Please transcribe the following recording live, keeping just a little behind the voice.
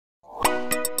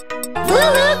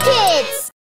Lulu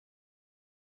Kids!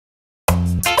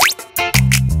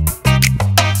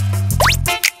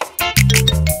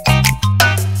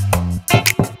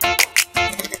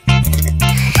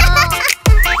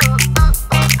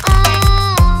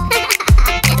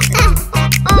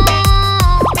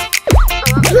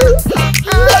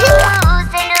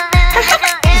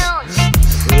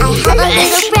 I have a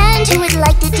little friend who would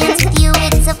like to dance with you.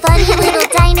 It's a funny little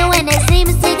dino and his name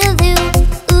is Zigaloo.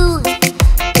 Ooh,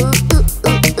 ooh, ooh,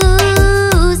 ooh,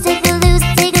 ooh, Zigaloo,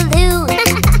 Zigaloo.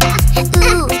 Ooh,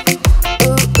 ooh,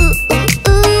 ooh, ooh,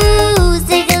 ooh,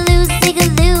 Zigaloo,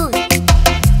 Zigaloo.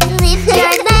 Lift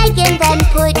your leg and then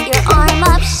put your arm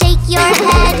up. Shake your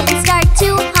head and start to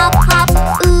hop, hop.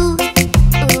 Ooh,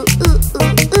 ooh, ooh,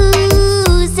 ooh,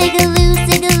 ooh, Zigaloo,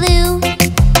 Zigaloo.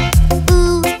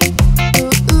 Ooh, ooh,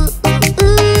 ooh,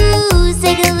 ooh,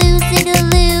 Zigaloo,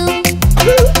 Zigaloo.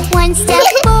 One step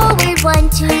forward, one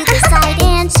to the side,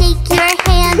 and shake your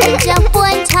hand and jump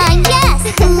one time. Yes!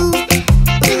 Ooh,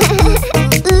 ooh,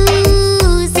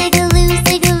 ooh, Zigaloo,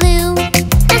 Zigaloo.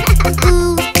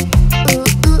 Ooh,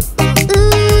 ooh, ooh,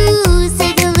 ooh,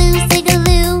 Zigaloo,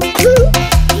 Zigaloo.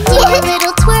 Do a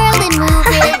little twirl and move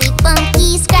really funky.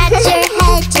 Scratch your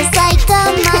head just like a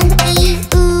monkey.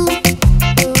 Ooh,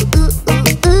 ooh, ooh,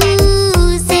 ooh,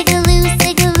 ooh, Zigaloo,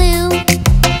 Zigaloo.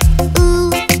 Ooh,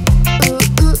 ooh,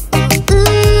 ooh,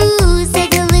 ooh,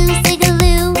 Zigaloo,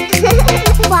 Zigaloo.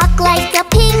 Walk like a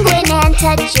penguin and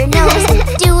touch your nose.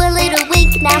 Do a little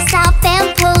wink, now stop and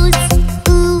pose.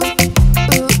 Ooh,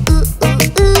 ooh, ooh, ooh,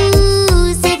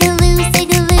 ooh, Zigaloo,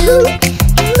 Zigaloo. Ooh,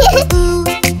 ooh,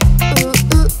 ooh,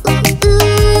 ooh,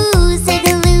 ooh,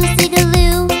 Zigaloo,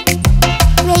 Zigaloo.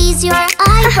 Raise your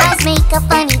eyebrows, make a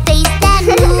funny face, then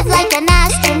move like an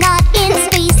astronaut in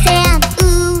space. And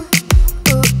ooh,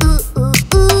 ooh, ooh, ooh,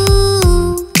 ooh,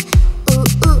 ooh,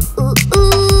 ooh,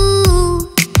 ooh,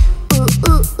 ooh,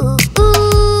 ooh, ooh,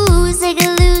 ooh,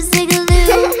 Zigaloo,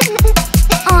 Zigaloo.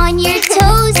 On your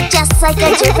toes, just like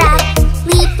a giraffe.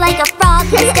 Leap like a frog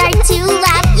and start to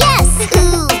laugh. Yes!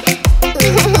 Ooh, ooh,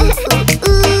 ooh,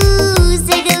 ooh,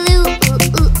 Zigaloo. Ooh,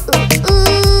 ooh, ooh,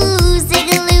 ooh,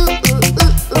 Zigaloo. Ooh,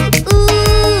 ooh, ooh,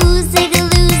 ooh,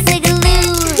 Zigaloo, Zigaloo.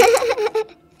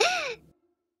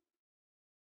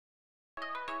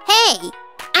 Hey,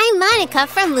 I'm Monica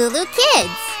from Lulu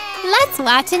Kids. Let's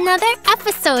watch another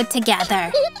episode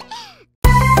together.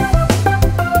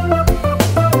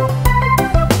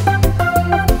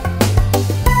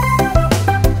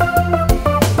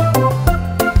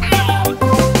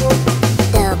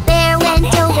 The bear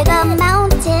went over the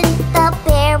mountain. The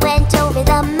bear went over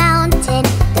the mountain.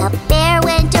 The bear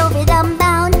went over the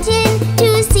mountain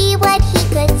to see what he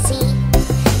could see.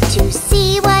 To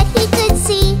see what he could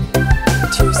see.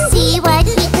 To see what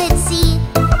he could see.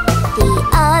 The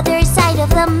other side of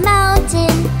the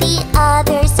mountain. The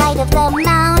other side of the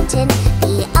mountain.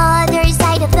 The other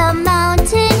side of the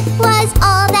mountain was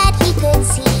all that he could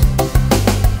see.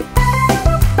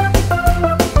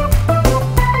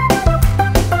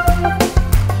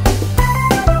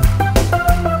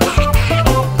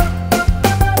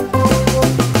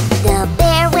 The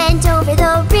bear went over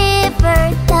the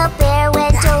river. The bear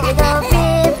went over the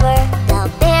river. The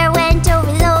bear went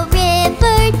over the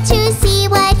river to see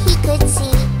what he could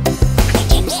see.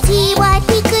 To see what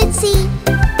he could see.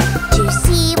 To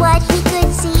see what he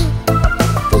could see.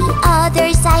 The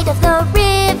other side of the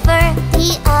river.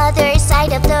 The other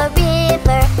side of the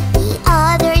river. The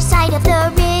other side of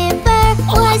the river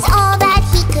was all that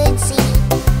he could see.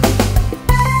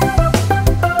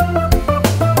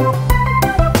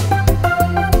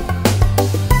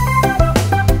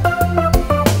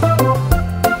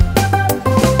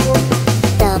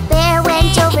 The bear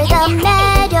went over the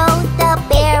meadow. The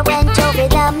bear went over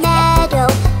the meadow.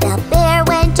 The bear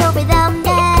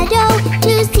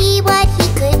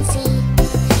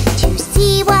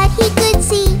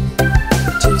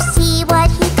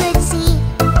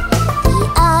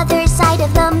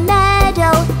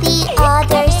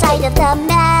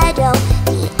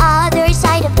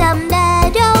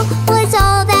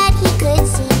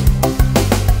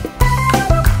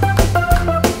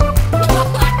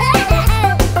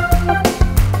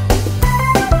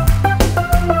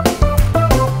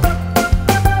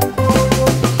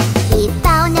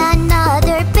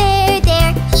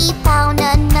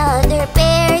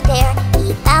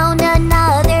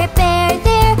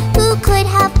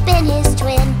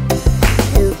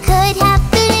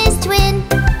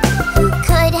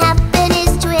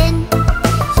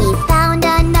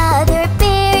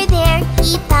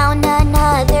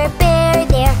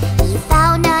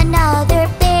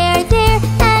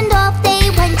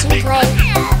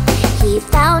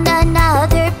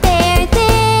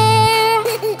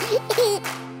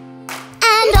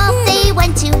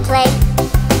play.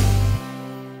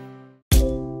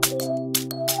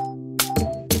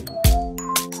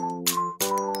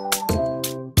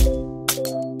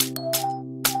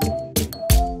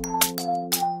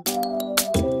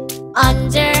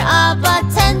 Under a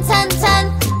button,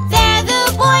 there the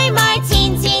boy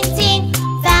Martin,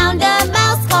 found a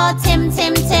mouse called Tim.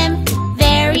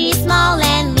 Very small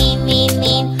and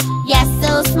lean. Yes,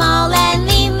 so small and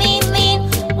lean.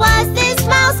 Was this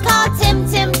mouse called Tim.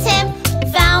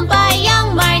 Found by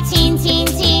young Martin,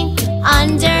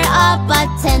 under a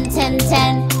button,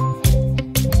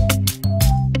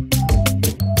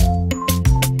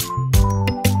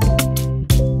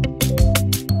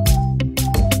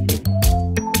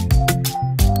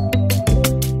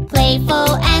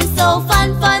 Playful and so fun,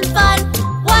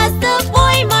 was the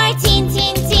boy Martin,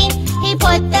 He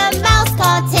put the mouse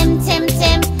called Tim,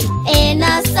 in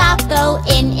a sock, go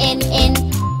in.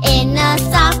 In a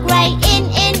sock, right in.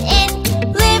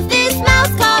 Lived this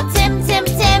mouse called Tim.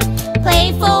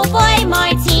 Playful boy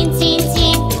Martin,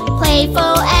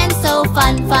 playful and so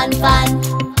fun.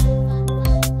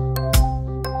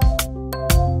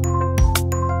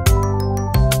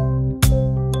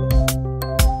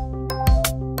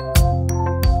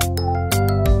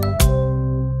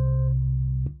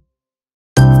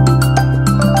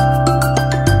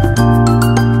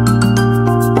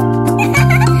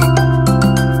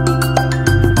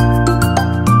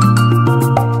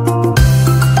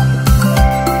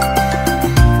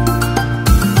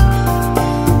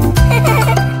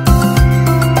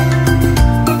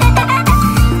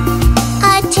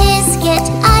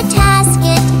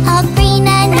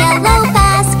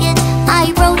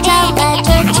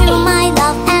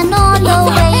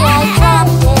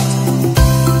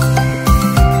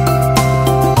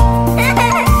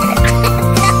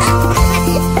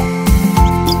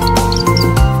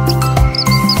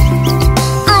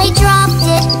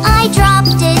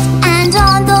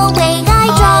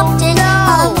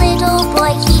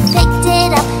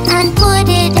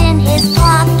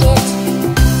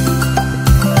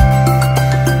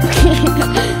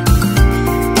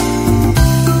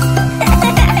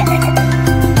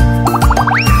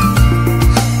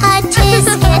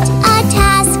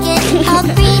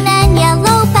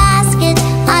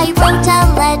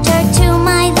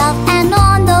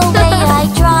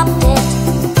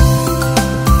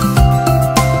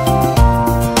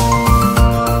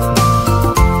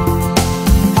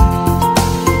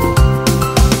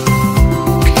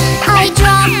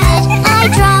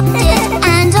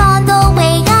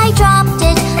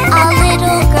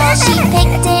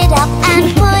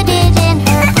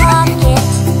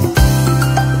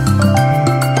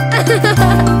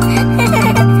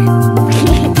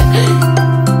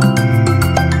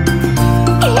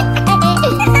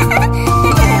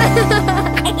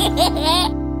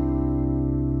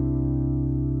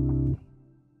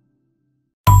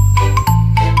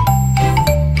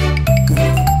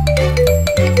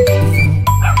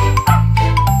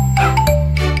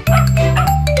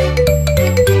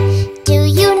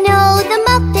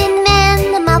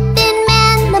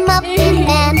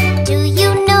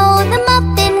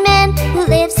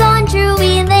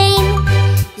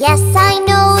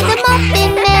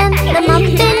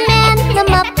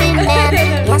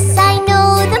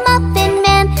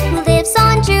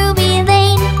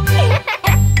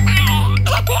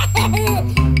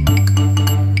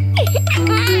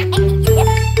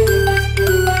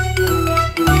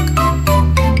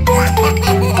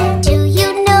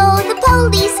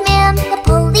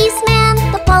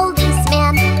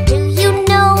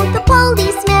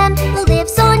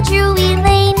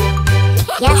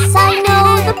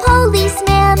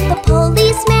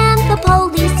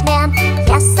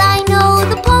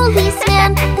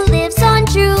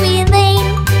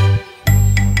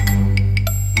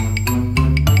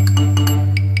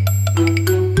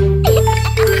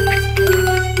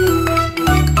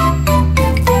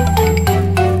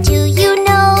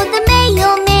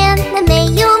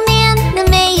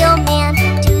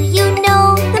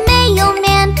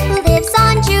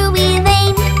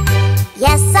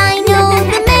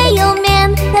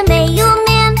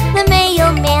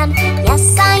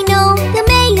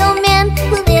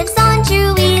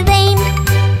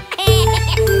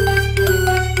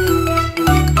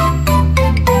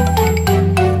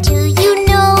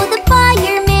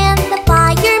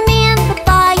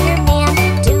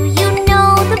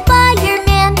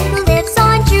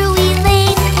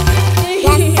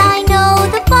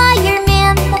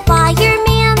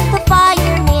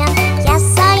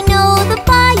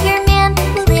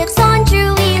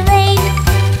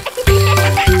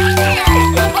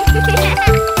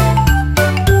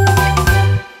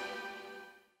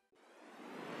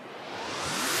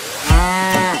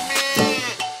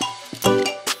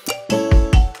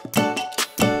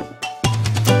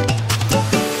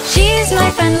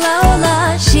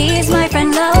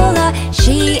 friend Lola,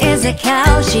 she is a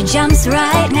cow, she jumps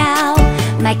right now.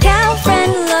 My cow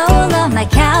friend Lola, my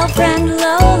cow friend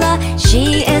Lola,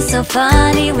 she is so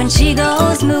funny when she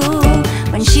goes moo,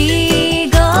 when she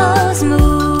goes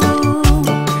moo,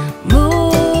 moo.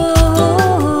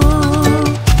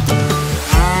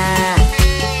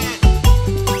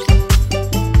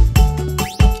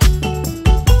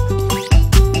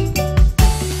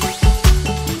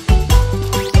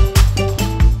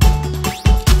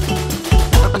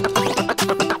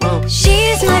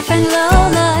 She's my friend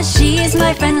Lola, she's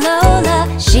my friend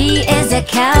Lola, she is a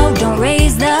cow, don't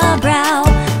raise the brow.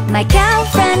 My cow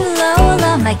friend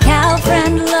Lola, my cow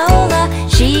friend Lola,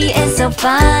 she is so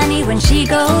funny when she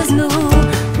goes moo,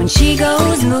 when she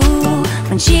goes moo,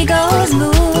 when she goes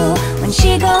moo, when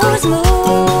she goes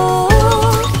moo.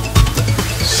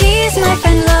 She's my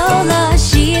friend Lola,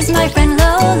 she's my friend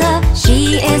Lola,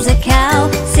 she is a cow,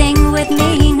 sing with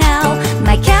me now.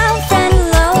 My cow friend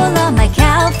Lola, my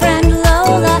cow friend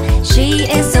Lola, she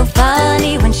is so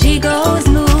funny when she goes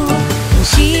moo, when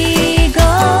she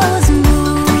goes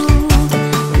moo,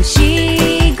 when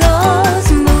she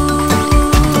goes moo.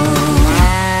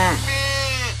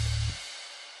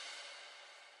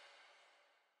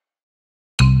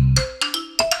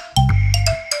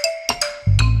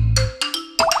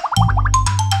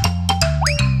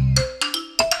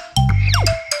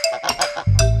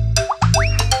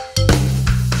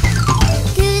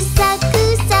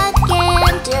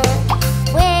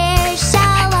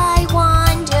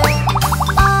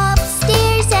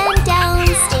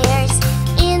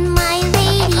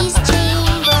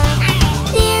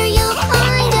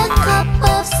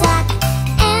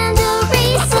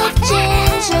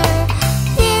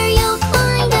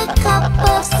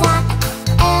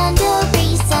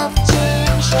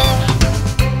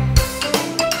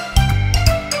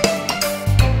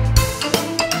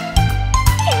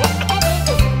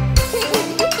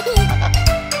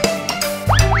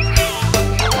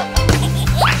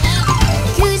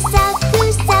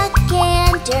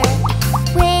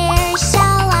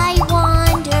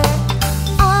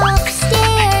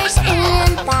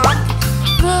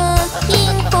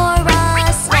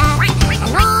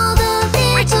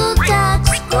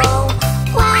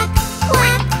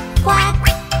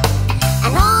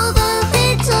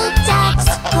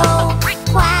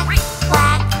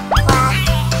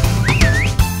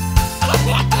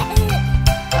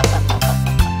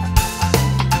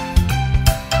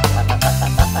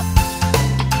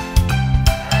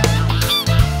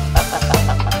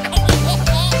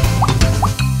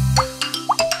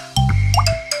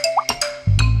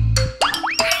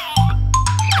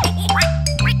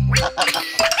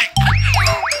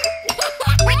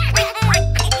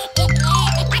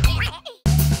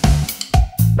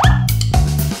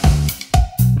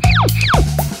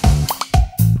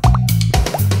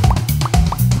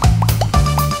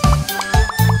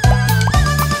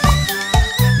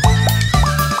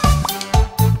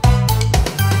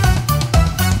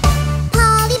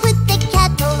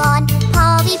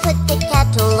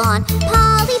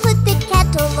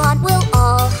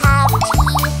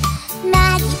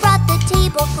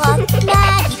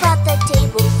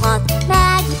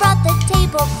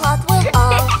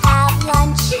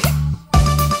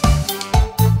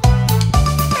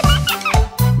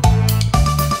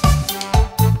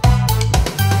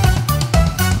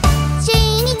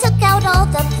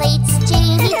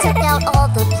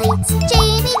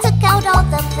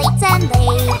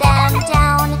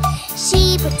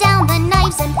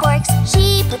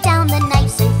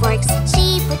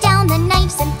 She put down the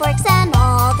knives and forks and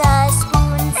all the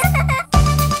spoons.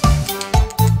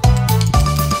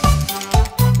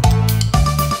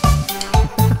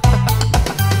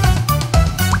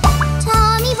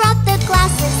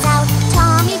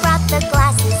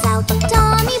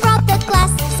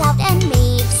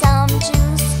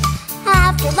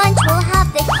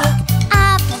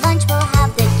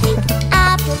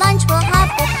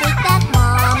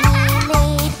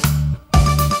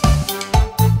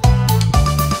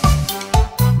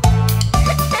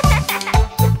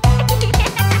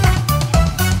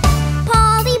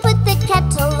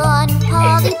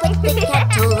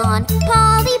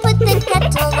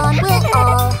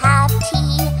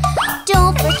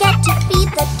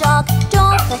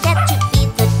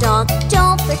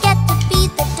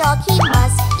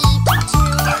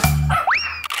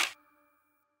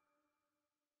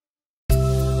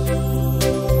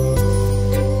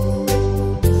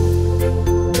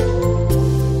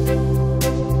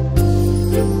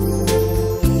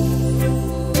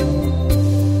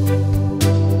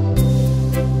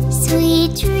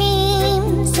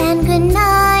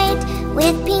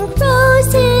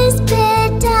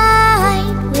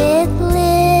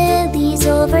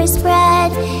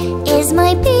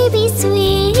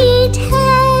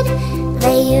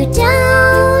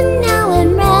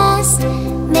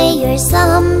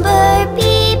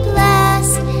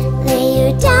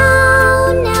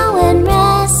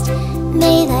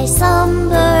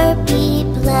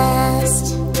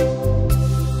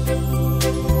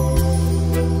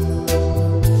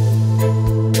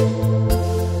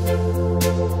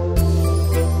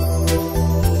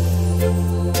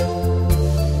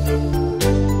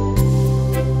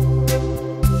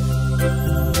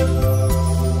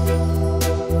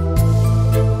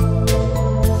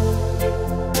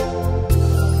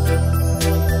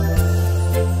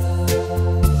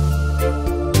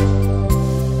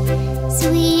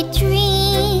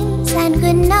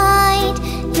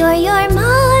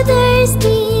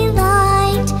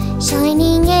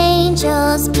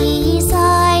 close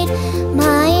beside.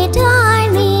 My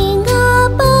darling,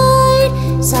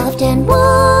 abide. Soft and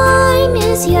warm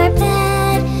is your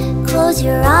bed. Close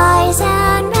your eyes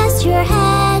and rest your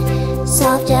head.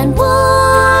 Soft and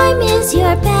warm is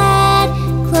your bed.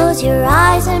 Close your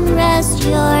eyes and rest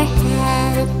your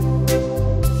head.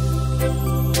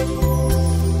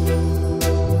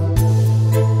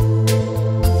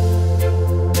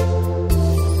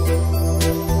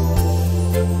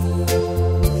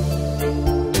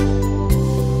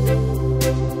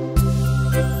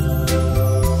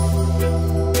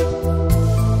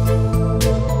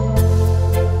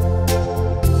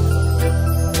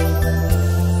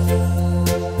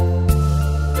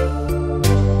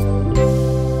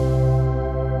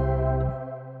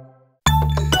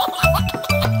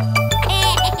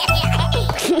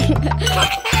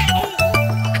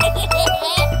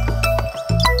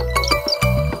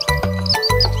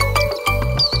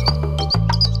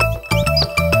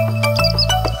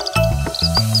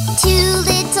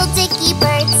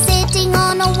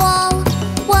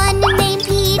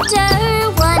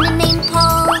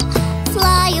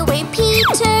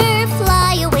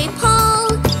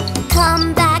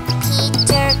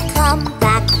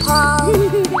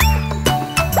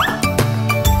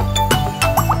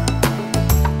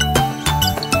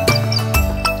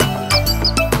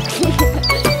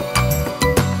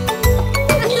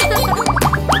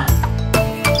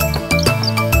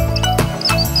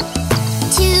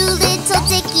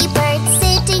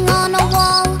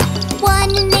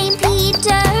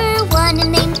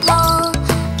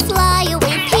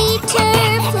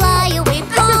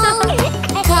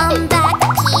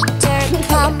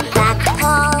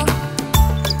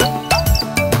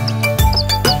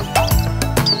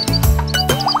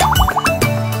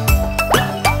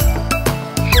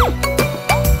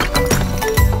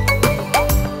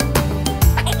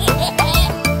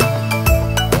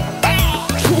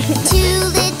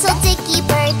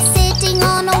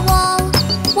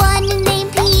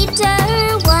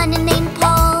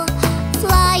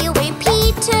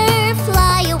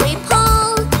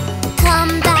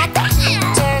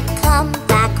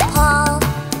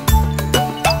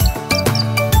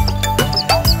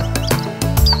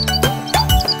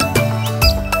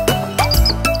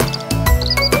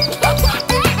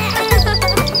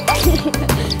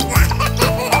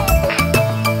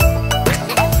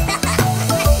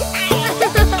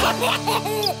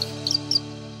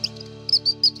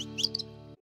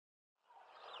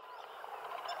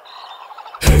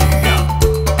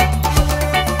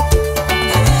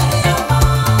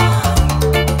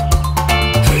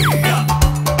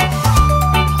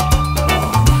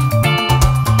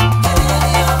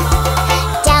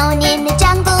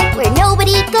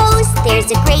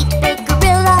 There's a great big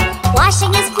gorilla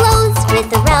washing his clothes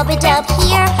with a rub-a-dub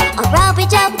here, a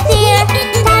rub-a-dub there.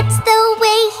 That's the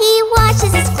way he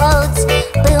washes his clothes.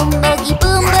 Boom boogie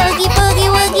boogie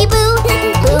woogie boo.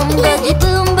 Boom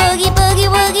boogie boogie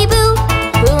woogie boo.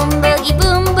 Boom boogie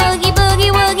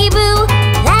woogie boo.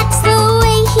 That's the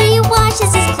way he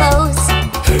washes his clothes.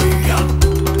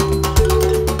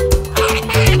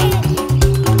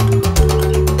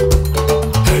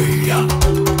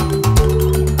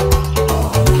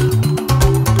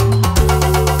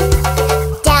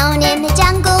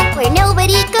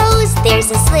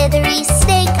 There's a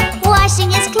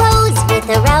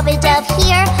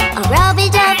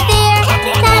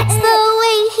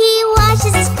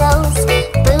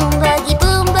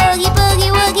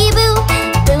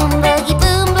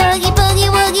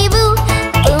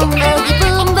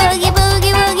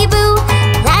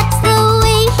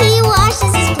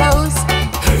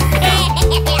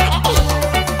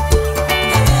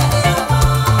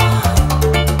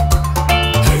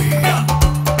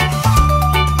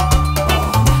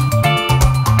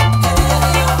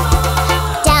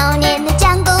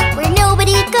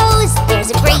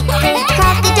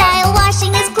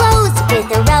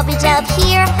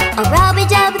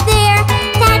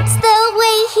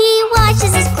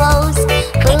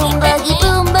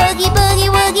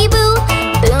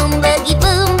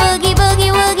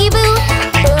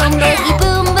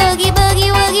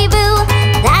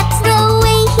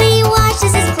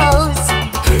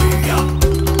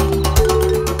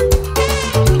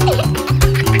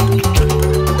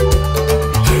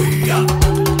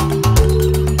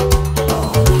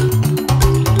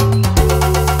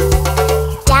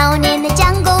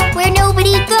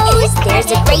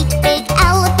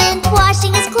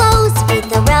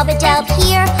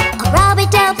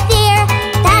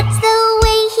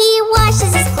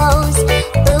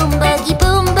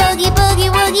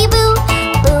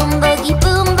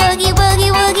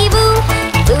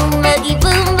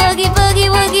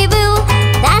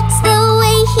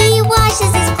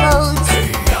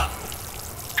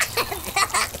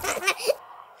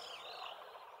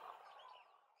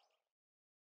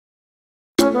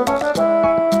Mary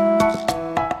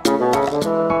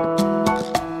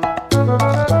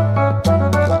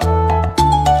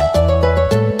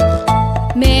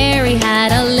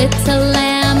had a little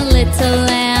lamb, little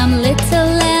lamb, little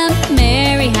lamb.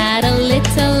 Mary had a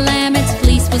little lamb, its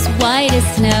fleece was white as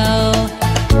snow.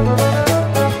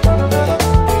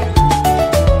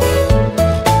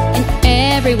 And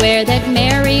everywhere that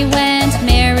Mary went,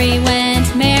 Mary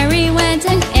went, Mary went.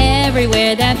 And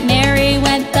everywhere that Mary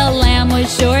went, the lamb was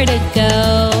sure to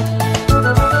go.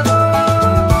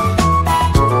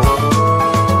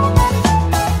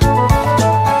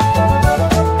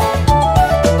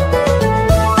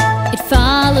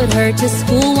 Her to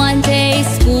school one day,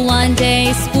 school one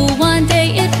day, school one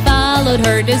day. It followed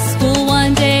her to school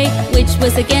one day, which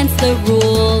was against the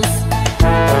rules.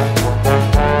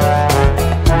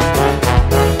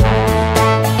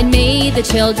 It made the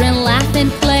children laugh and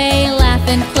play, laugh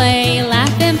and play,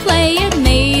 laugh and play. It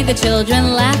made the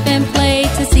children laugh and play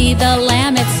to see the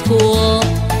lamb at school.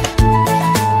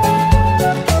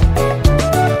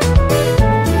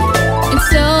 And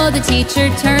so the teacher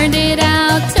turned it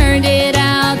out, turned it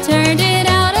out, turned it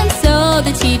out. And so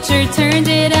the teacher turned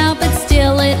it out, but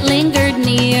still it lingered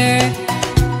near.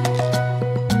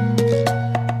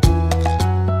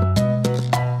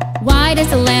 Why does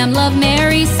the lamb love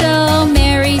Mary so,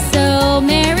 Mary so,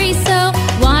 Mary so?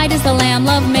 Why does the lamb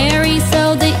love Mary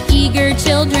so? The eager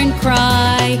children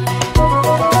cry.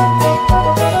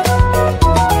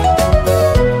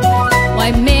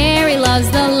 Why Mary loves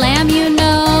the lamb, you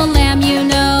know, lamb, you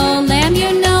know, lamb,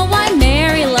 you know. Why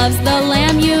Mary loves the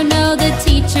lamb, you know, the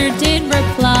teacher did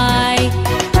reply.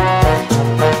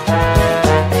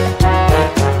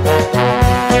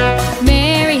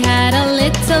 Mary had a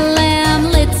little lamb,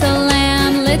 little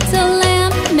lamb, little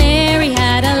lamb. Mary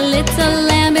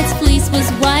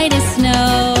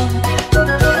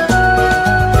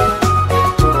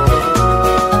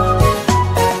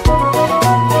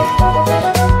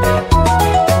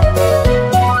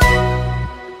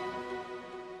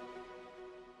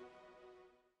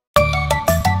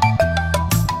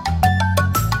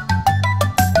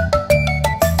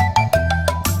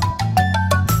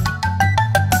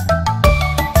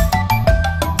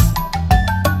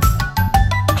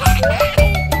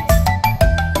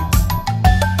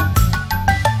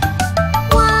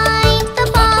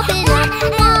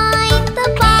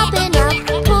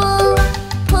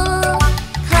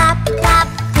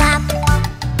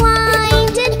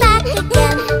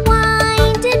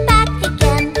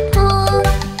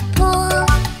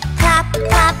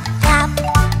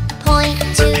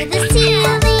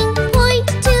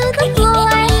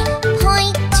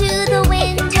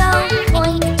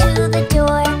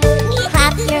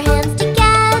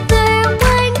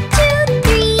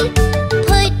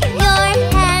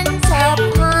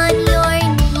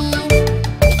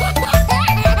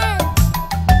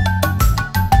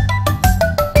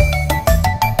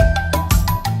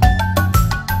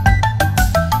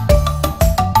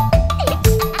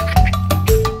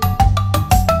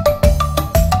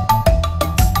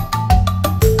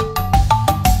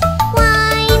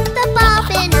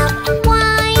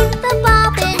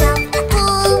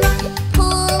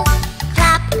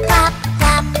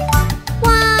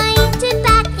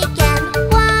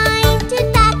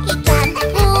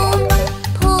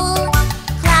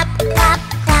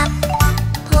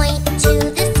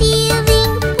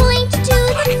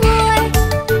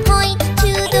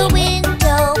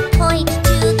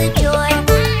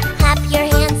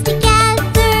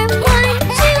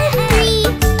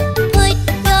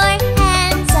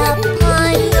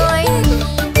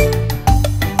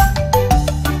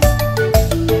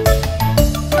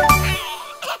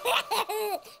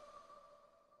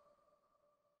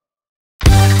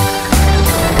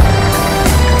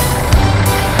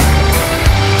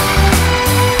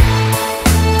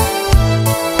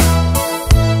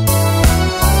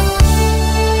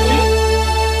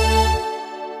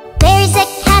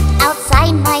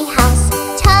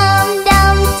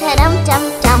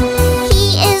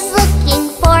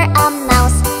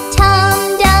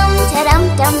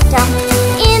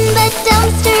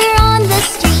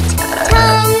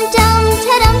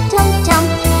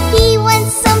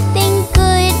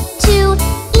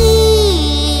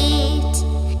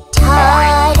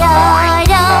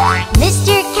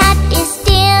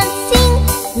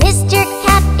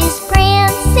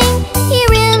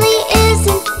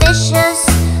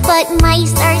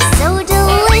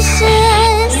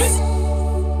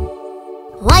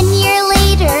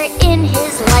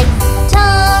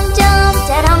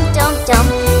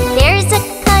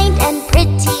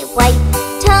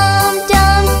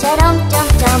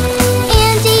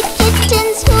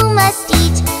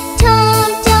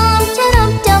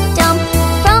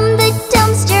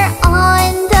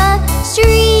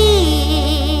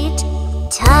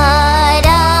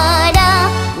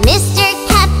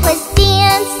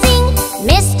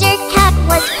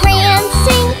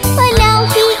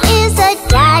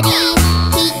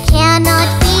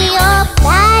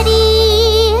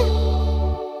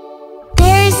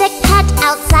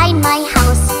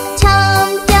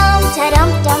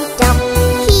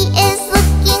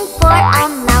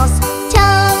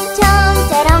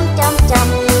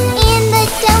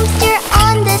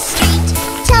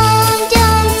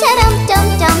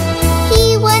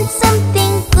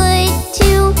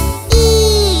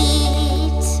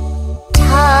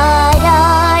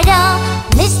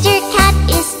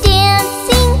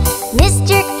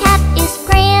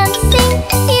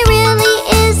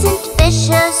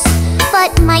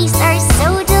are so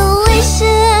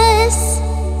delicious.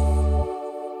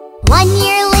 1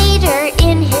 year later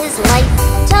in his life,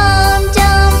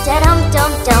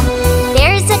 Dum-dum-da-dum-dum-dum,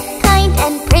 there's a kind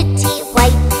and pretty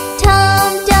wife.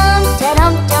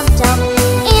 Dum-dum-da-dum-dum-dum,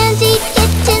 and 8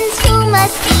 kittens who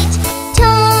must eat.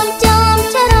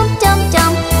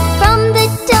 Dum-dum-da-dum-dum-dum, from the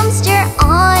dumpster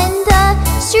on the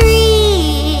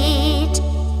street.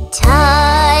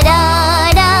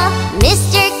 Ta-da-da,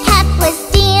 Mr. Cat was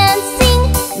dancing,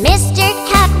 Mr.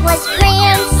 Cat was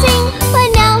prancing, but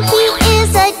now he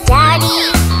is a daddy.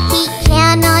 He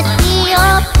cannot be a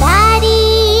fatty.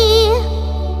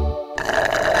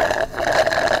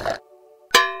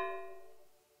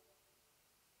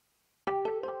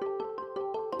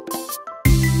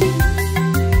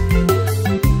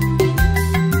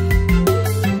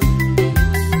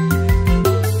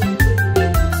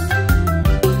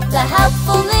 The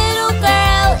helpful little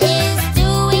girl is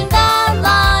doing the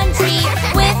laundry.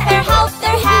 With her help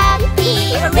they're happy.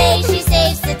 Hooray,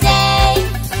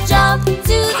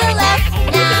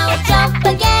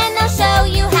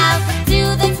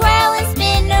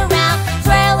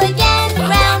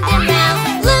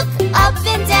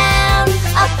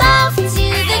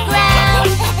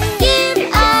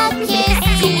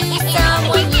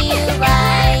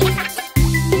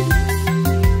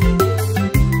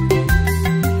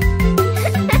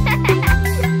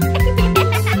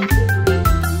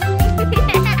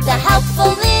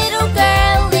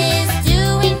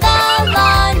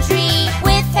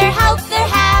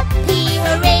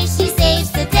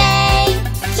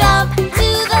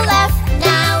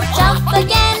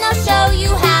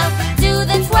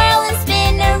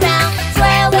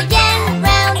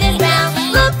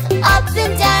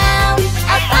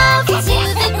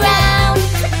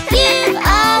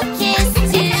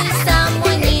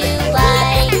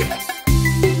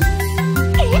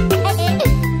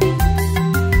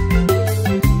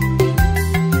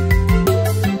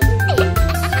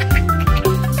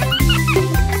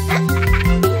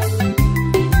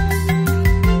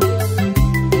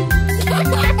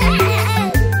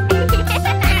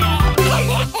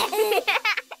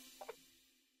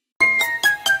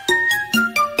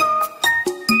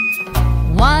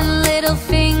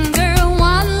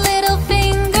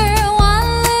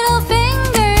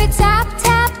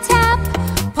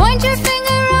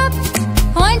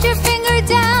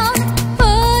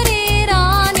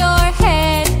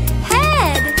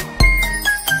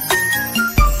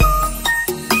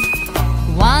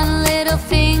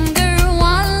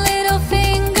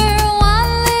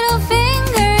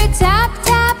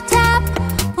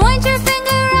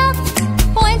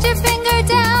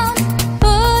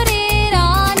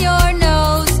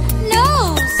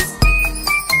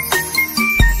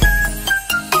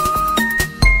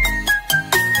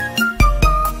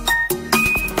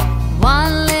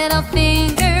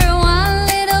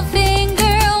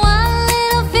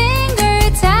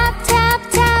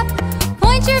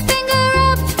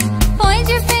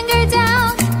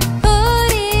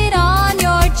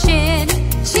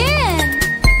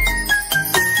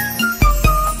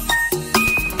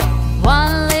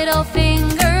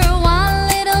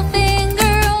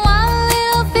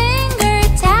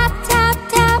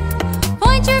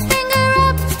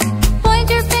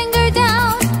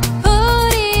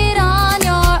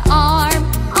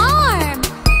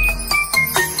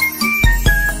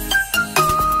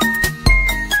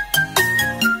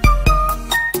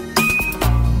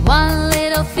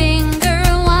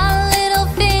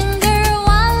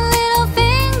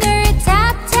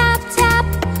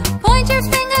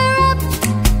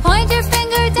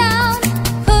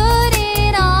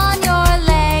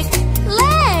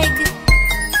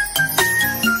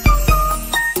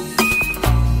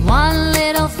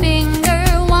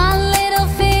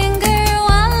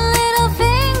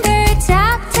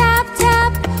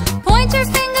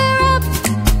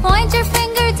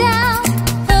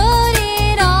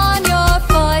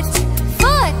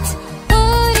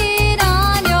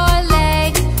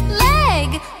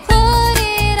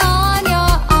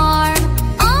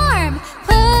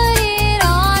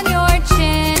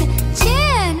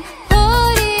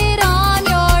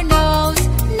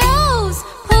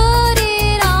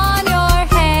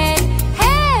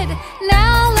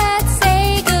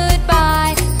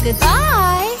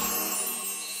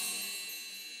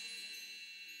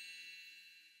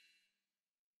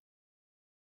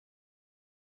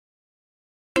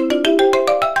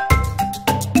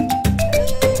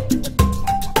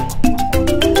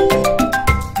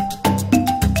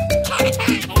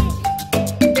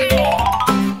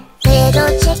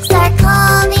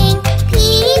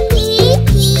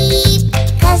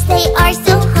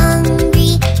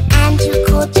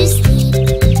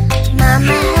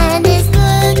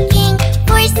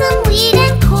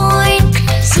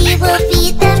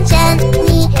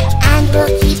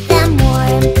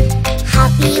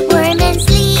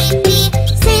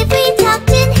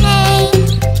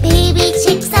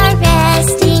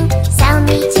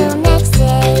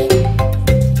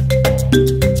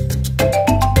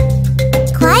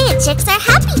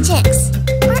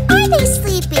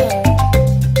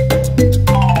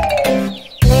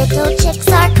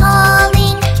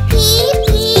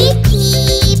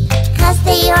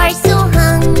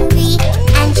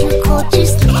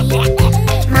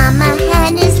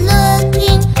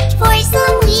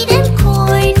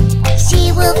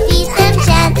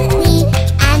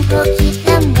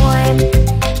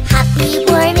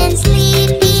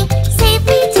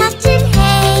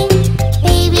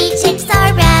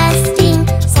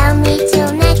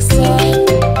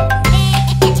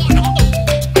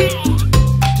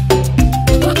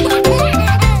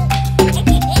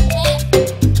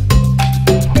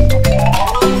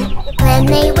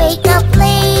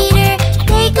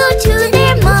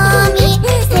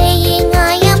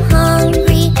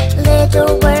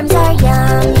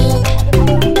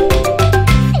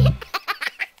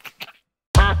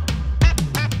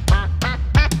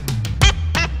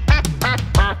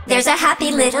 There's a happy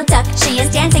little duck, she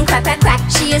is dancing quack, quack, quack.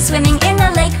 She is swimming in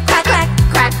the lake, quack, quack,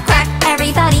 quack, quack.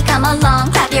 Everybody come along,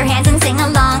 clap your hands and sing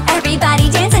along. Everybody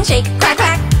dance and shake, quack,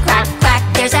 quack, quack, quack.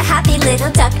 There's a happy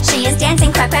little duck, she is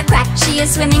dancing quack, quack, quack. She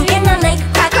is swimming in the lake,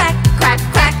 quack, quack, quack,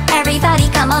 quack. Everybody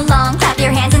come along, clap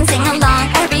your hands and sing along.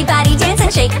 Everybody dance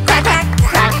and shake, quack, quack,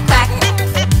 quack, quack.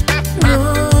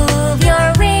 Move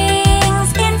your wings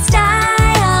in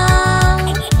style.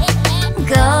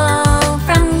 Go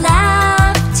from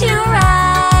left to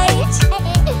right.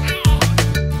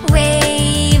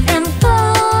 Wave them for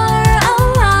a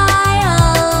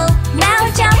while. Now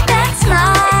jump and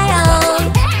smile.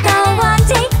 Go on,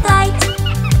 take flight.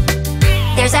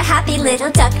 There's a happy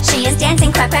little duck, she is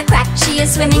dancing quack, quack, quack. She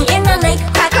is swimming in the lake,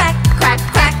 quack, quack, quack,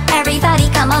 quack. Everybody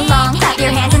come along, clap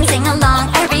your hands and sing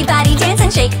along. Everybody dance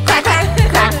and shake, quack, quack,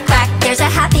 quack, quack. There's a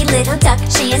happy little duck,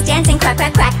 she is dancing quack,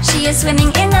 quack, quack. She is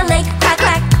swimming in the lake, quack,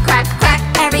 quack, quack, quack.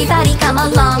 Everybody come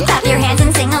along, clap your hands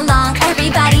and sing along.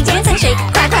 Everybody dance and shake,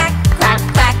 quack, quack, quack,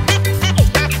 quack.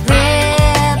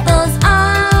 Ripples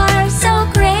are so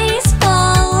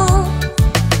graceful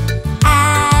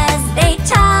as they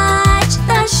touch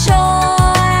the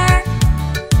shore.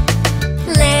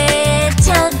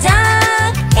 Little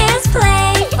duck is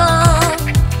playful,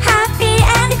 happy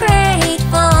and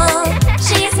grateful.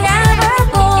 She's never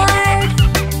bored.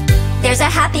 There's a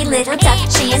happy little duck,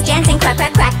 she is dancing quack,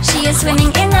 quack, quack. She is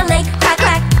swimming in the lake, quack,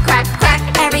 quack, quack, quack.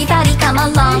 Everybody come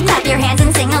along, clap your hands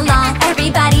and sing along.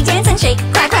 Everybody dance and shake,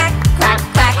 quack, quack, quack,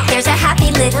 quack. There's a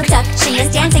happy little duck, she is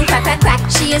dancing quack, quack, quack.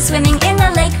 She is swimming in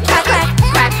the lake, quack, quack,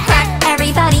 quack, quack.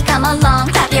 Everybody come along,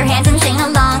 clap your hands and sing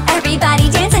along. Everybody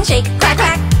dance and shake, quack,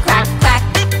 quack, quack, quack.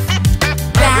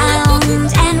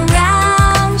 Round and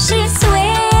round she's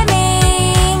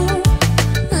swimming,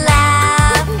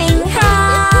 laughing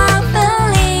happily.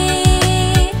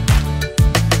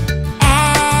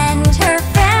 And her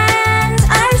friends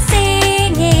are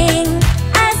singing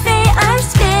as they are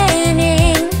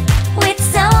spinning with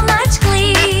so much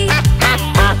glee.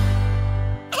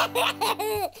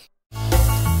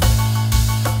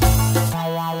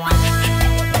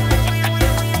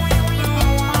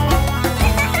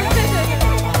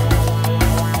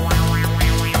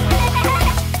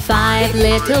 5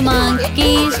 little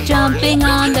monkeys jumping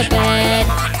on the bed.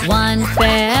 One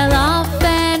fell off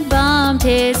and bumped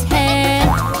his head.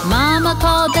 Mama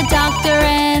called the doctor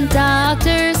and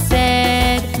doctor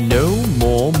said, No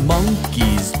more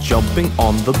monkeys jumping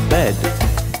on the bed.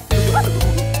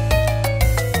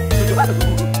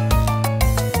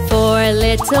 4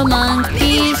 little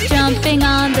monkeys jumping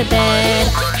on the bed.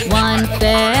 One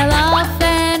fell off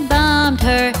and bumped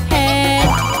her head.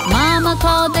 Mama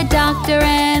called the doctor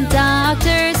and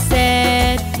doctor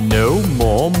said, No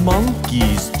more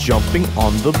monkeys jumping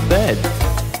on the bed.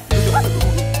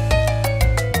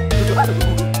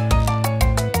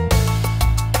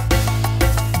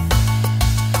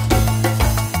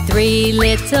 3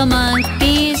 little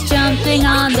monkeys jumping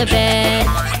on the bed.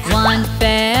 One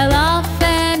fell off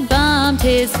and bumped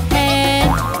his head.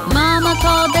 Mama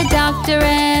called the doctor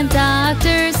and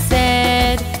doctor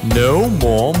said, No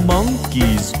more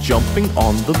monkeys jumping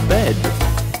on the bed.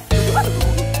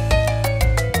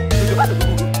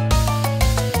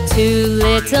 2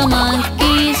 little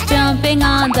monkeys jumping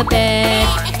on the bed.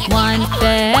 One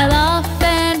fell off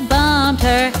and bumped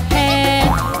her head.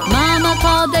 Mama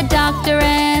called the doctor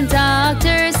and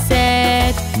doctor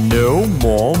said, No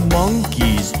more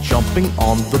monkeys jumping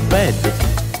on the bed.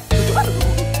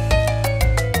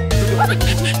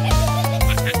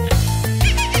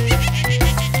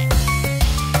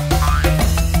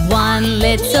 1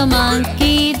 little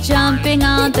monkey jumping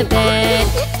on the bed.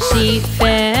 She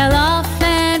fell off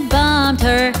and bumped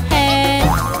her head.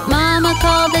 Mama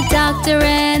called the doctor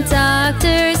and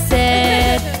doctor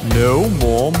said, No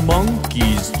more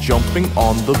monkeys jumping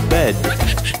on the bed.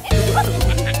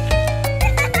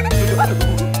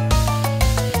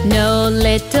 No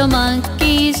little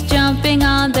monkeys jumping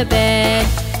on the bed.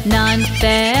 None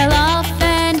fell off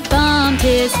and bumped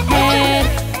his head.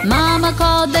 Mama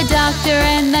called the doctor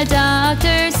and the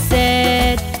doctor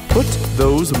said, Put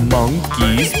those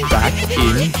monkeys back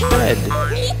in bed.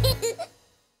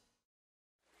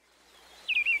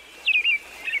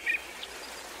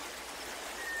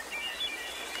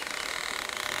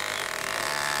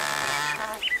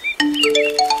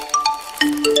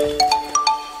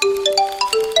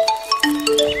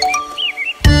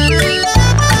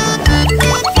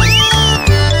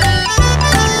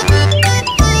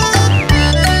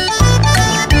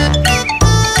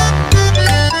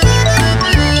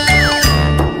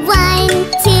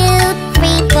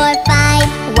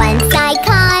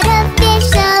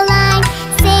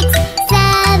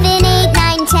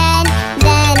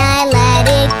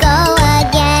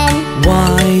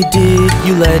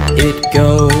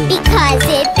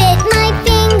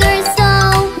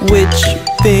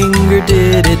 finger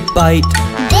did it bite?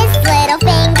 This little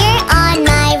finger on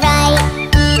my right.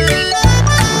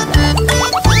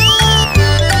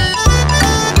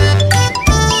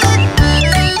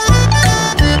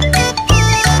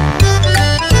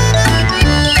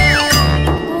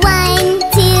 One,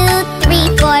 two, three,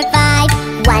 four, five.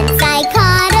 Once I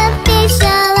caught a fish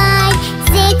alive.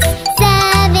 6,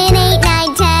 7, 8,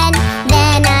 9, 10.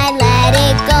 Then I let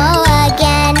it go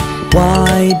again.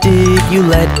 Why did you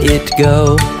let it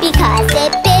go? Because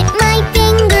it bit my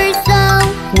finger so.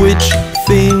 Which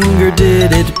finger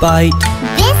did it bite?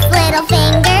 This little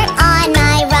finger on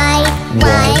my right.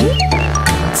 1,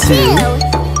 2,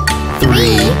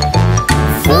 3,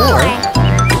 4,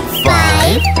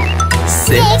 5,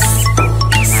 6,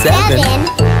 7,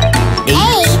 8,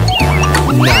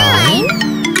 9,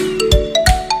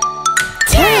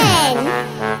 10.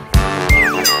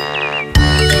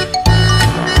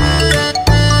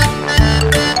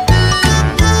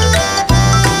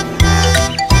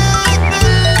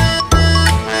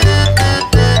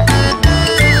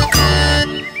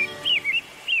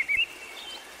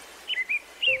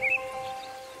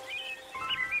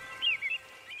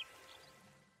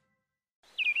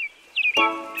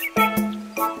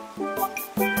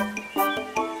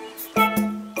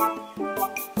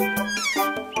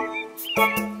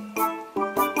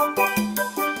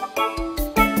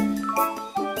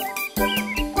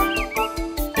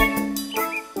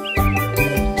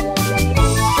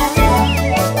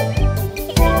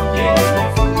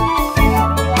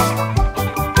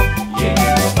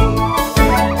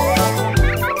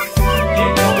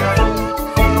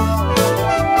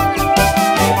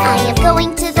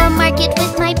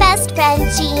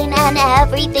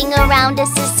 Everything around us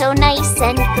is so nice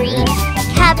and green.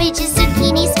 Cabbages,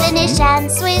 zucchini, spinach, and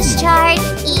Swiss chard.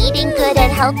 Eating good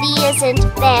and healthy isn't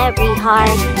very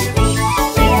hard.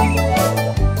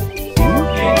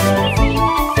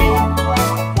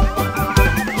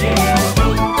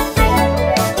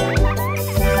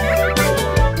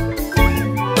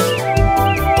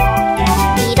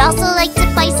 We'd also like to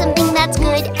buy something that's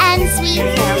good and sweet.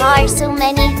 There are so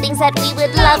many things that we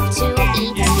would love to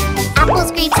eat.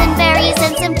 Apples, grapes, and berries,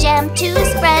 and some jam to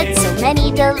spread. So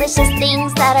many delicious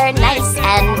things that are nice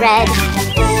and red.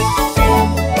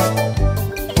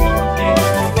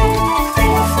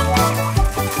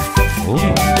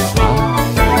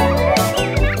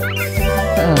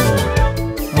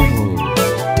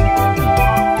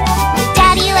 My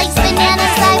daddy likes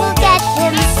bananas, I will get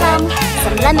him some.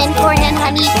 Some lemon, corn, and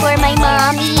honey for my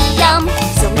mommy, yum.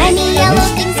 So many yellow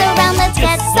things around, let's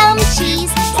get some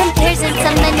cheese. Some pears and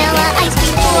some vanilla ice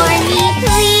cream for me,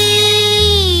 please.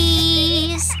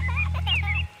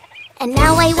 And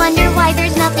now I wonder why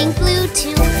there's nothing blue to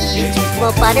eat.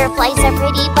 Well, butterflies are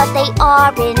pretty, but they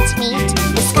aren't meat.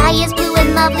 The sky is blue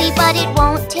and lovely, but it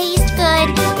won't taste good.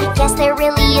 I guess there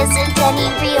really isn't any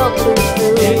real blue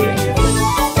food.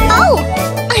 Oh,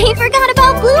 I forgot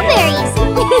about blueberries.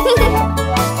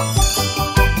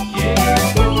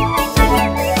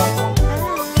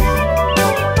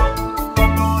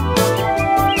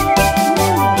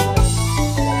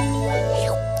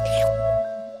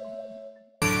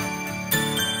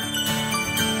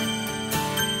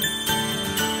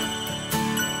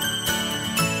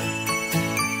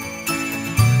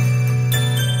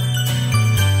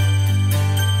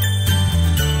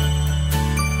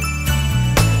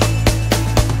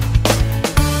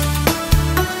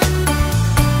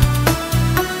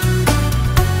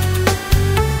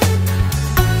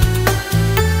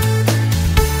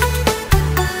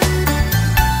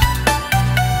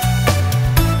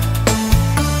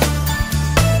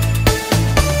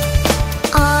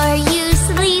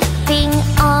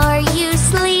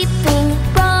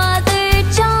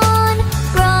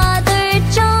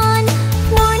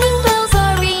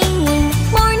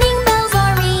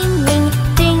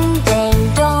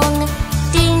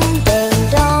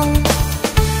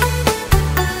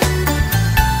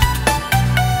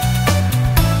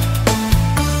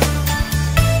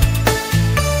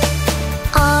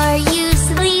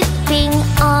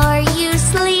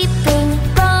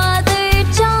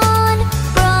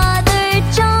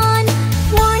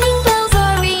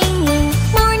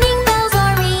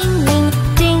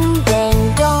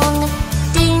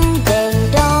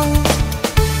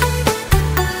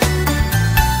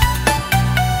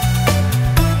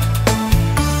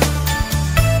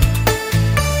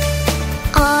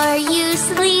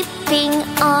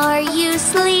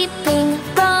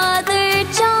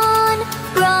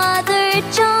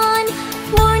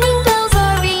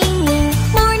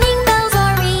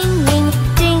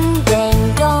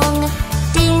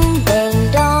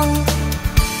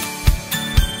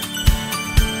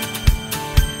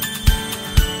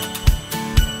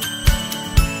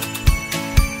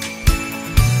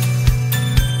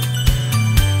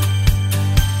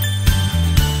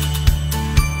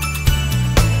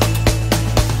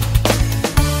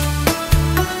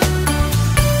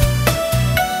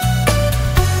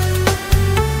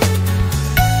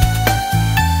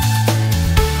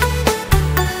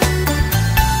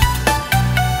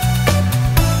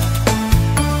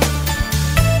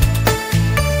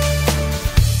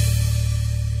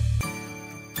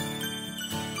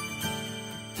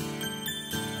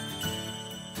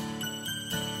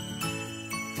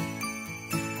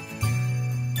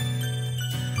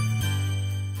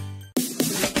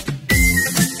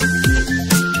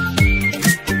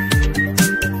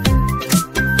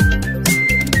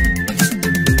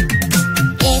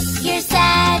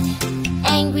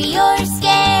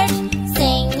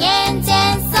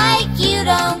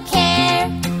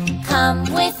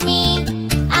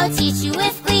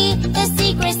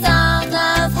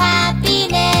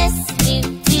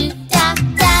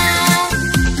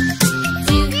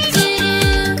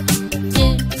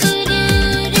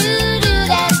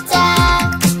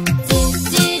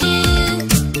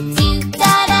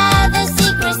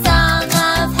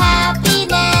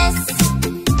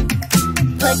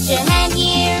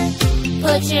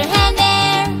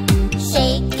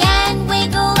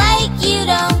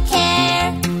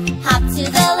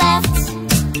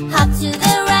 hop to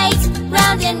the right,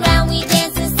 round and round we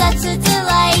dance in such a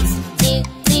delight. Do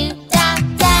do da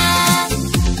da,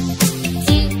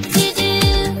 do do do,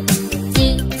 do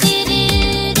do do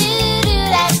do do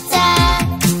da da,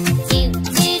 do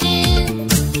do do,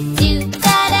 do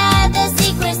da da. The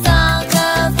secret song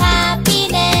of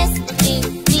happiness. Do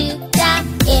do da.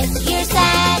 If you're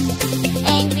sad,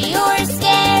 angry or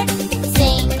scared,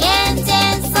 sing and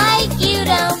dance like you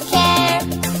don't care.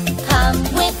 Come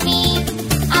with me,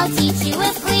 I'll teach you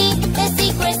with glee the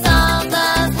secret song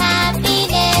of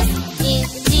happiness. Do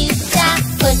do da.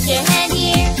 Put your hand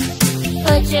here,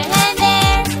 put your hand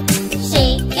there,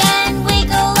 shake and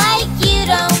wiggle like you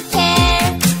don't care.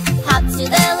 Hop to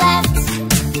the left,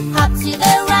 hop to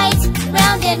the right,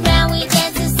 round and round we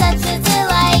dance in such a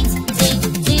delight. Do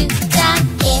do da.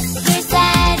 If you're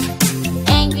sad,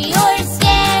 angry or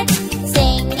scared,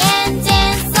 sing and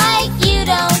dance like you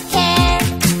don't care.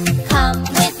 Come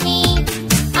with me,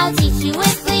 I'll teach you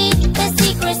with glee the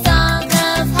secret song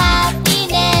of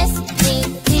happiness. Do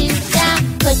do da.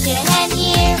 Put your hand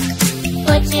here,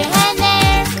 put your hand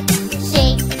there,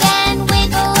 shake and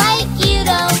wiggle like you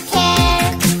don't care.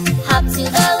 Hop to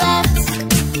the left,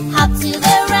 hop to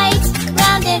the right,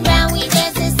 round and round we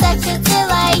dance in such a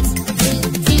delight. Do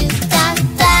do da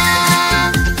da.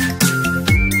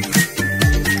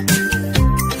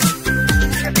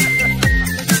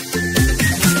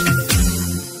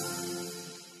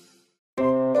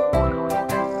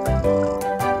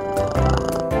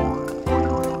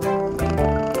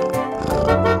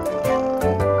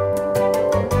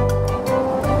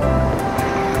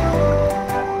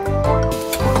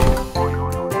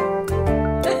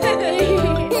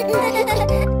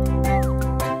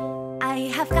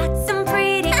 I have got some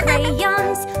pretty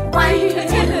crayons. 1,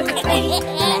 2, 3.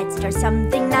 Let's draw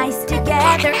something nice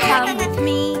together. Come with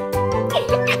me.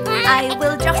 I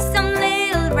will draw some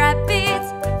little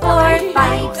rabbits. 4,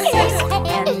 5, 6.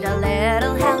 And a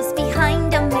little house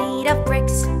behind them made of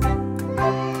bricks.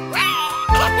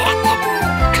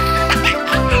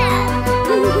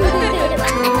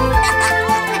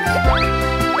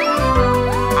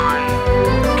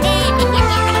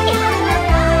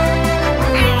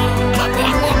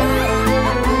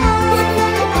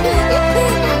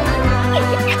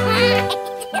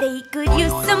 They could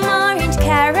use some orange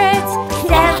carrots.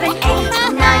 7, 8,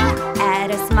 9.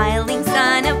 Add a smiling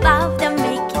sun above them,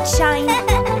 make it shine.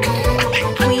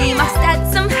 We must add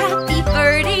some happy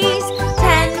birdies.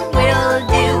 10 will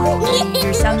do.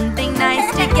 Do something nice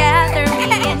together, me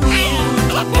and you.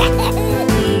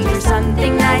 We do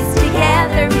something nice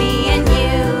together, me and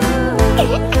you.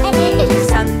 We do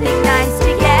something nice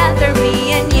together, me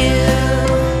and you.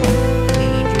 We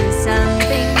do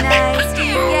something nice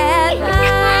together,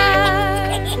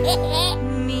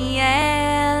 me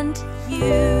and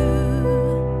you.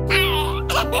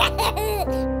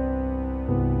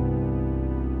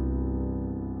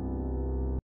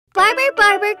 Barber,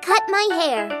 barber, cut my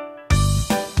hair.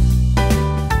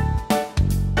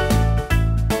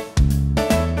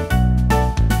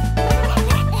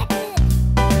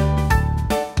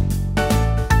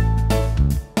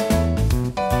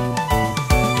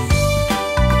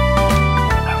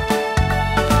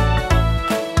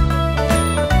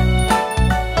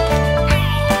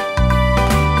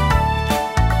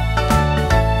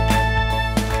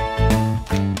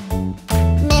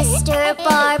 Mr.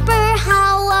 Barber,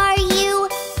 how are you?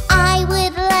 I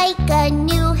would like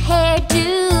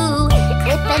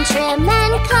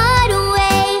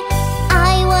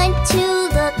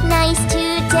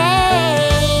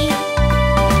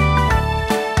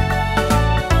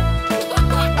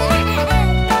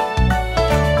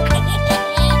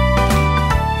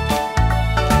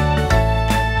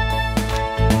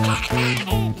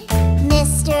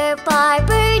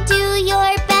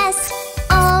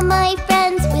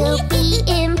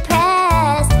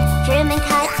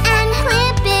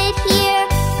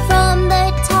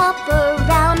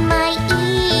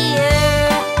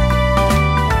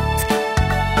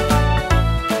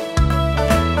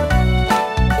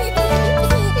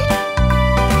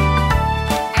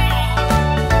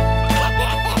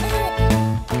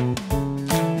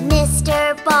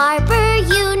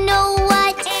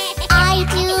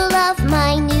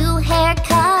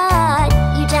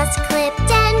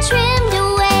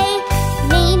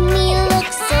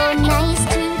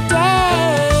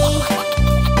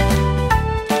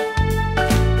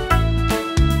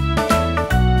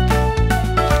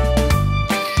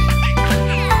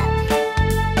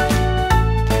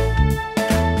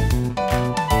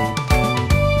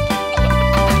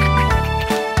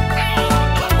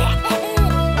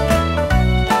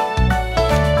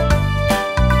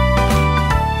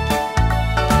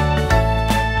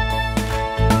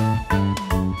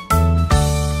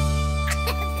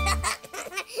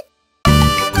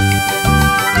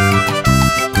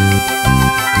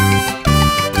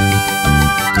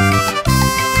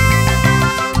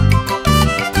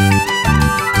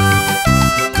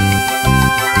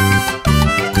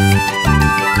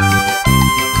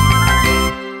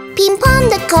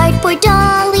cardboard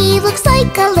dolly looks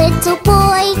like a little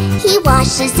boy. He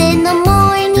washes in the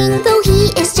morning, though he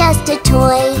is just a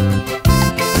toy.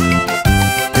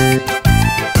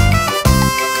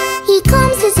 He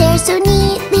combs his hair so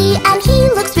neatly, and he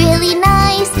looks really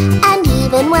nice. And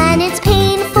even when it's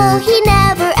painful, he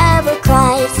never ever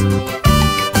cries.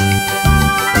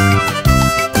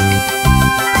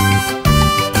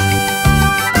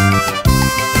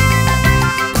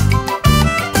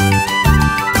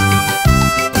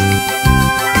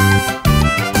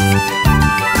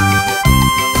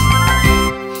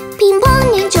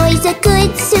 A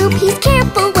good soup, he's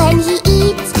careful when he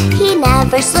eats. He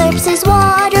never slurps his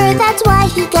water, that's why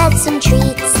he gets some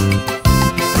treats.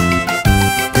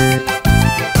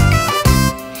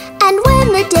 And when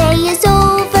the day is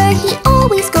over, he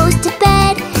always goes to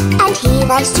bed. And he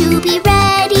likes to be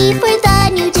ready for the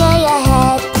new day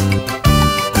ahead.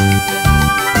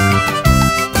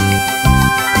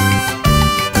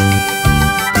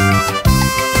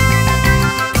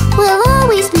 We'll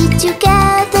always be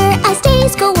together as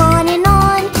days go on and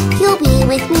on. You'll be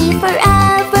with me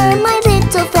forever, my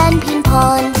little friend Ping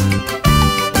Pong.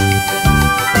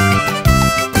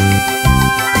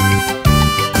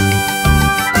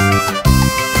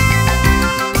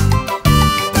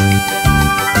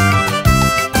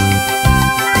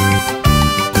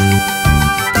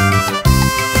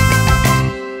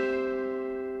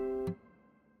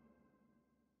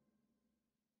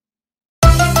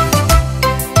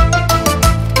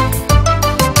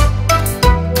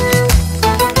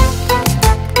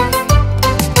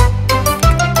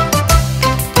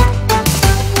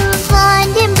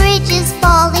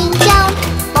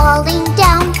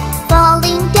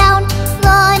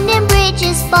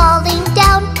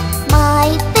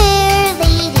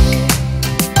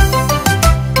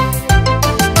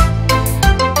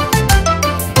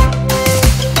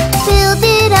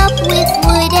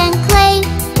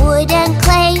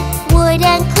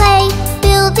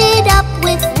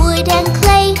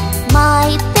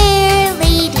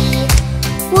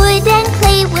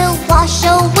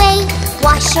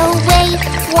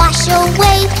 Wash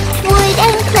away, wood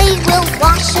and clay will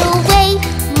wash away,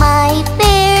 my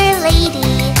fair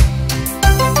lady.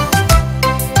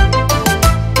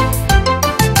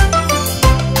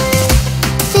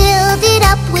 Filled it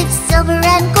up with silver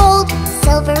and gold,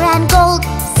 silver and gold,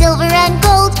 silver and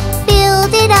gold.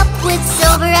 Filled it up with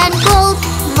silver and gold,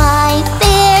 my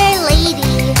fair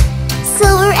lady.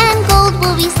 Silver and gold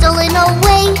will be stolen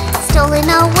away, stolen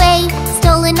away,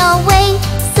 stolen away.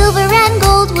 Silver and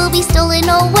gold will be stolen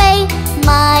away,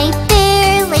 my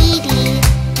fair lady.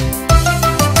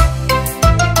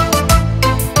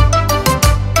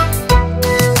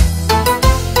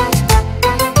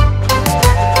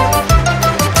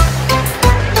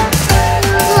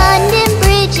 London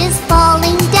Bridge is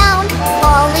falling down,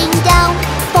 falling down,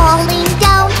 falling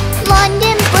down.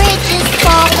 London Bridge is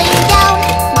falling down,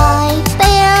 my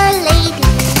fair lady.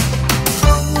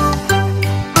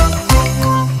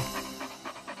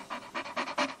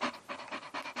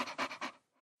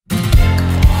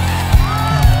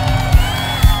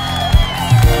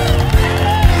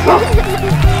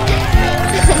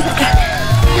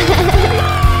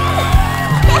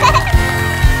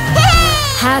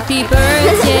 Happy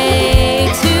birthday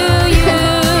to you.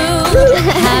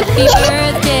 Happy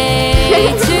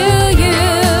birthday to you.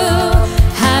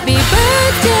 Happy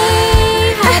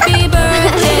birthday, happy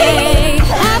birthday,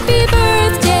 happy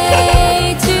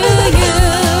birthday to you.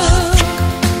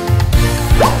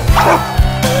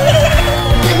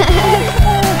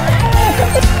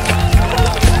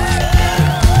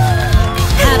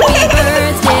 Happy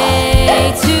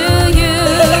birthday to you.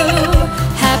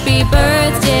 Happy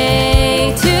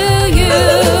birthday to you.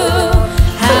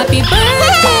 Happy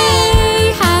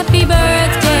birthday, happy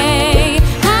birthday.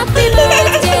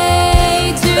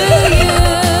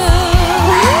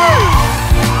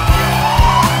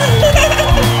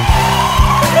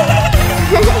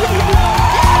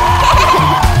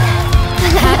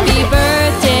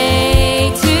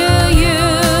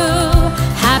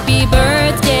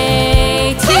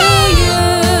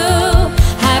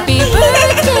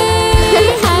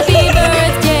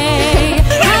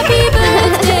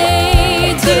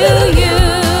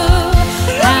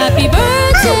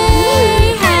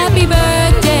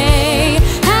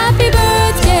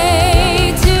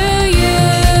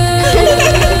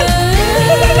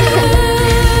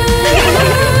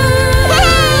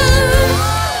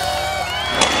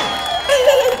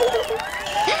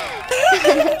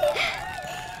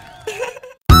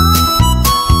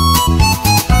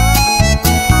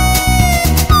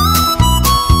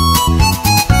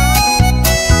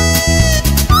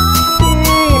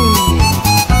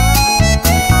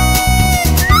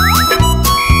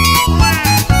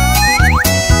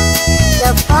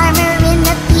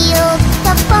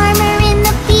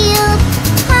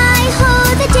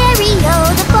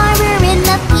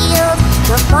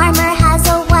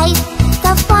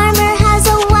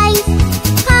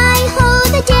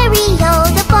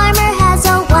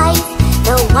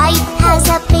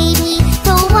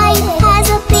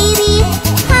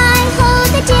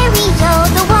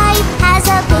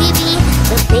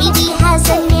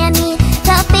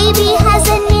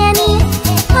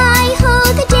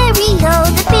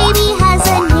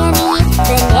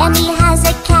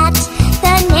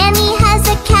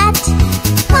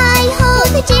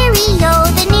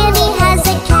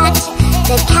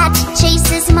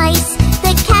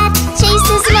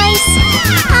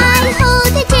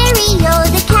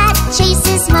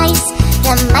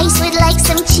 like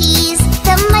some cheese.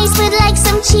 The mice would like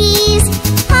some cheese.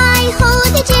 Hi-ho,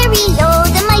 the dairy-o,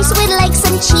 the mice would like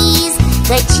some cheese.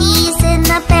 The cheese in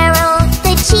the barrel,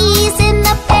 the cheese in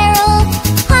the barrel.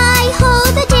 Hi-ho,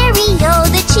 the dairy-o,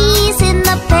 the cheese in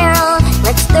the barrel.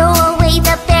 Let's throw away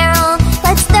the barrel,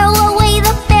 let's throw away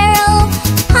the barrel.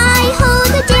 Hi-ho,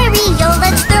 the dairy-o,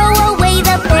 let's throw away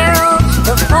the barrel.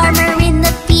 The farmer in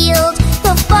the field,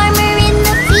 the farmer in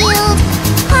the field.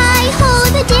 Hi-ho,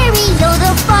 the dairy-o,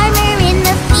 the farmer in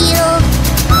the field.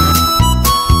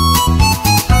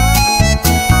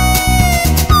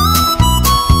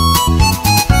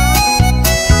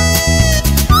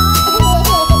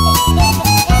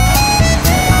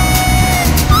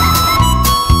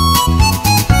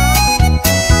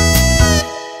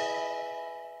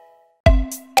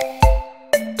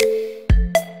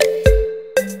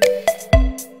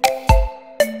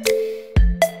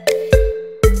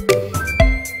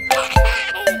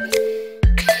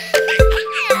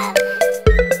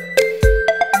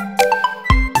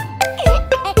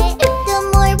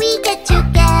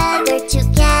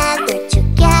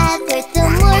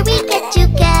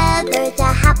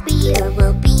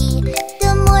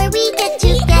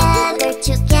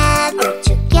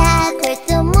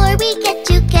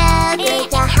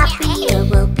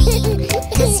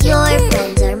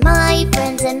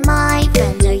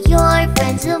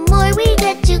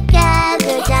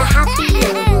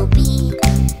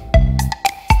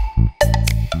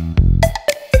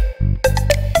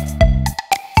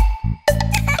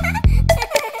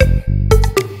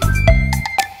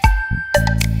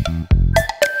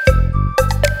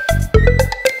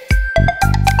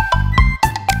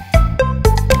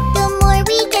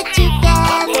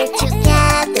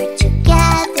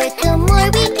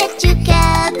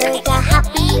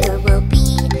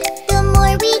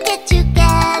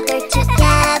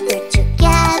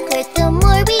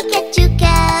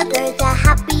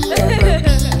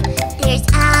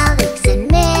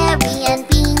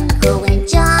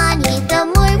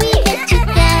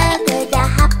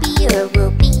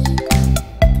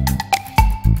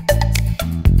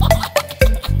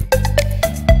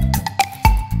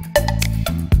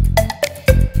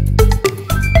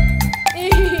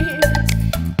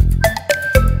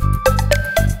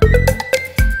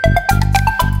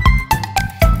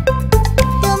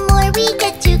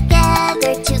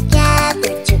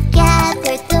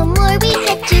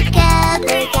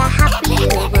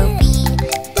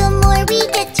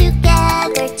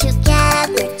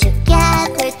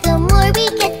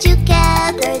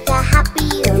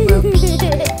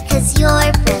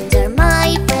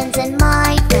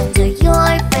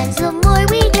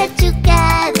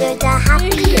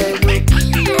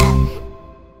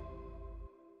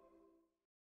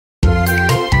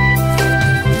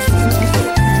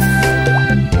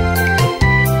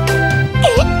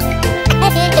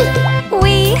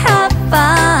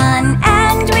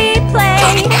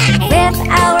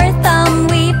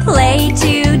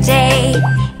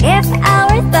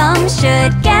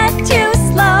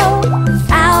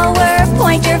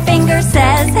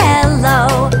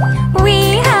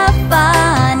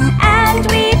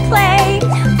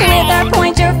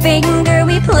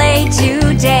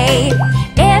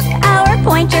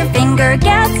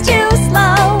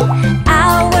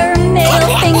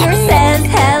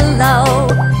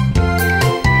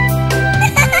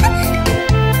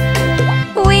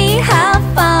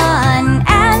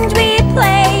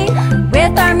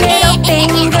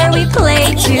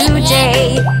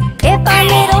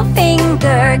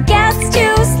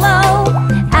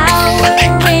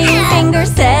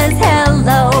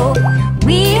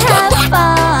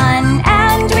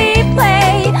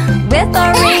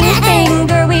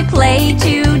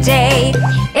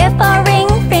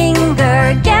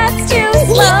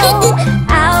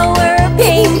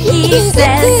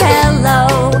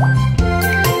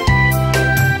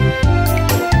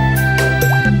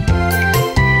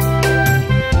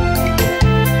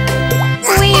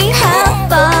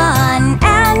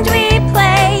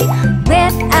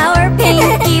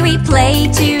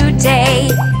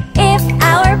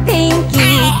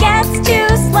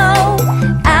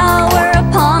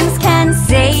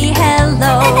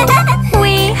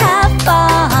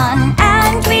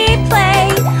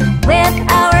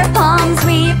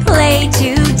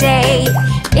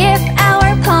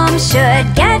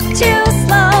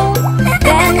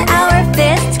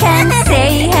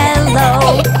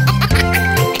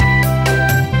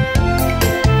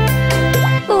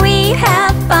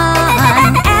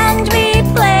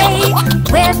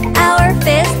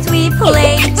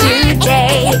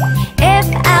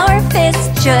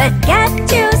 should get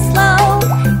too slow,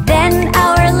 then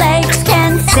our legs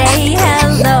can say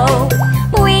hello.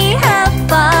 We have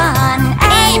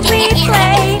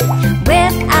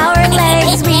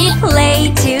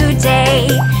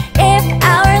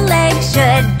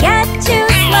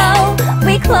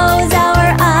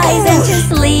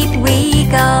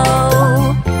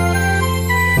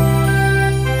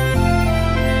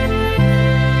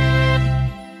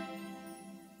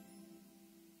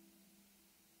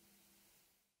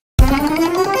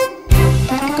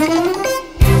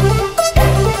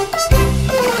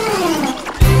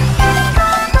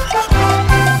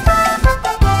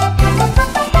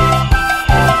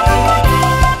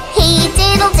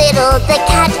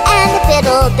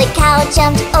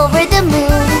jumped over the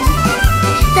moon.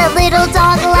 The little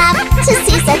dog laughed to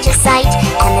see such a sight,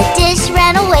 and the dish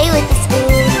ran away with the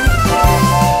spoon.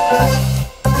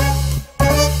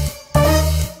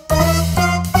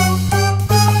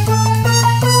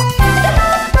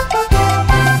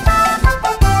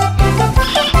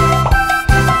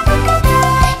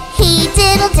 He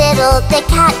diddle-diddled the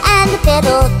cat and the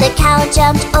fiddle. The cow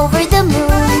jumped over the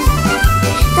moon.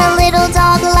 The little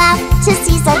dog laughed to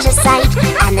see such a sight,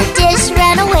 and the dish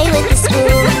ran away with the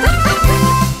spoon.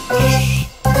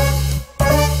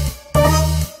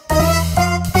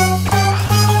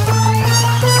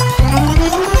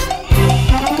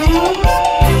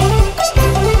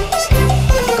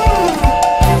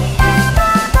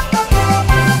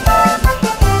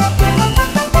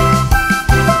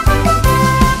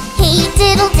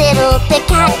 The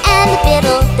cat and the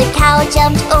fiddle, the cow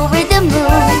jumped over the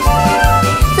moon.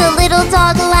 The little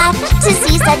dog laughed to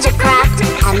see such a craft,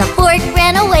 and the fork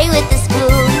ran away with the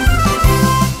spoon.